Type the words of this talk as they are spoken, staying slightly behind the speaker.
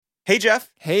Hey,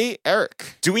 Jeff. Hey,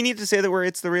 Eric. Do we need to say that we're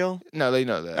It's the Real? No, they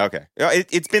know that. Okay.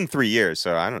 It's been 3 years,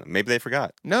 so I don't know. Maybe they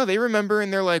forgot. No, they remember,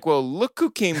 and they're like, well, look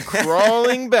who came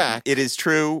crawling back. It is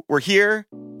true. We're here.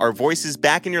 Our voices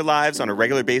back in your lives on a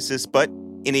regular basis, but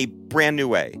in a brand new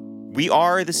way. We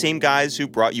are the same guys who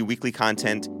brought you weekly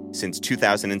content since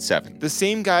 2007. The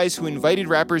same guys who invited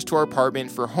rappers to our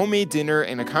apartment for homemade dinner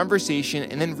and a conversation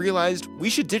and then realized we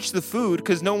should ditch the food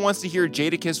because no one wants to hear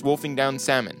Jadakiss wolfing down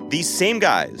salmon. These same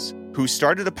guys who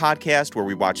started a podcast where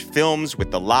we watch films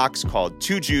with the locks called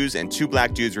Two Jews and Two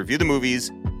Black Dudes Review the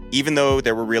Movies, even though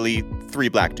there were really 3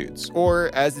 black dudes.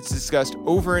 Or, as it's discussed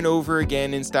over and over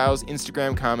again in Styles'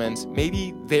 Instagram comments,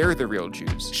 maybe they're the real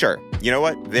Jews. Sure. You know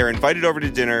what? They're invited over to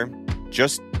dinner.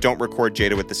 Just don't record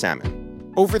Jada with the salmon.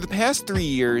 Over the past 3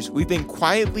 years, we've been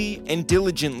quietly and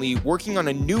diligently working on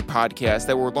a new podcast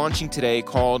that we're launching today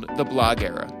called The Blog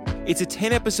Era. It's a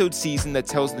 10-episode season that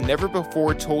tells the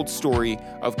never-before-told story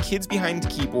of kids behind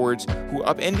keyboards who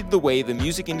upended the way the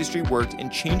music industry worked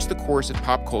and changed the course of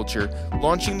pop culture,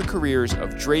 launching the careers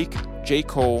of Drake, J.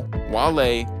 Cole,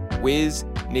 Wale, Wiz,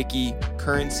 Nicki,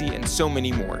 Currency, and so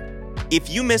many more. If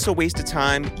you miss a waste of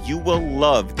time, you will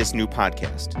love this new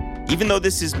podcast, even though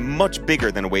this is much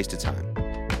bigger than a waste of time.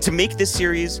 To make this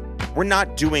series, we're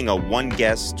not doing a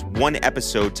one-guest,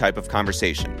 one-episode type of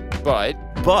conversation. But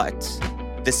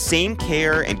the same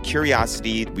care and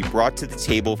curiosity we brought to the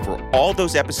table for all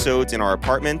those episodes in our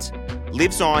apartment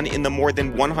lives on in the more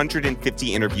than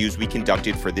 150 interviews we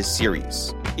conducted for this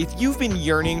series. If you've been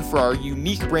yearning for our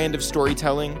unique brand of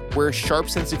storytelling, where a sharp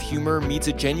sense of humor meets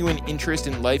a genuine interest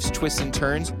in life's twists and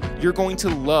turns, you're going to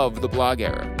love The Blog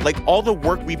Era. Like all the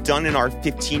work we've done in our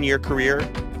 15-year career,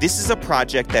 this is a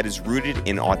project that is rooted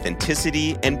in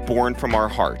authenticity and born from our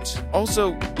heart.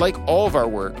 Also, like all of our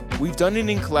work, we've done it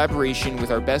in collaboration with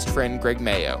our best friend, Greg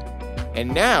Mayo.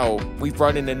 And now, we've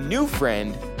brought in a new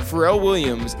friend, Pharrell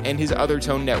Williams, and his Other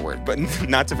Tone Network. But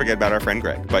not to forget about our friend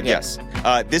Greg. But yes,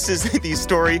 this is the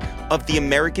story of the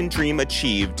American dream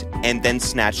achieved and then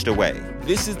snatched away.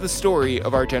 This is the story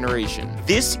of our generation.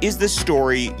 This is the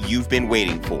story you've been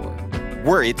waiting for.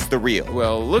 Where It's the Real.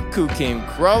 Well, look who came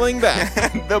crawling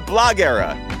back. The Blog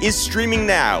Era is streaming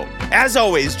now. As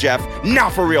always, Jeff, now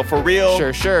for real, for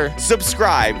real. Sure.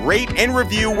 Subscribe, rate, and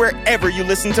review wherever you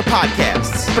listen to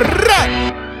podcasts.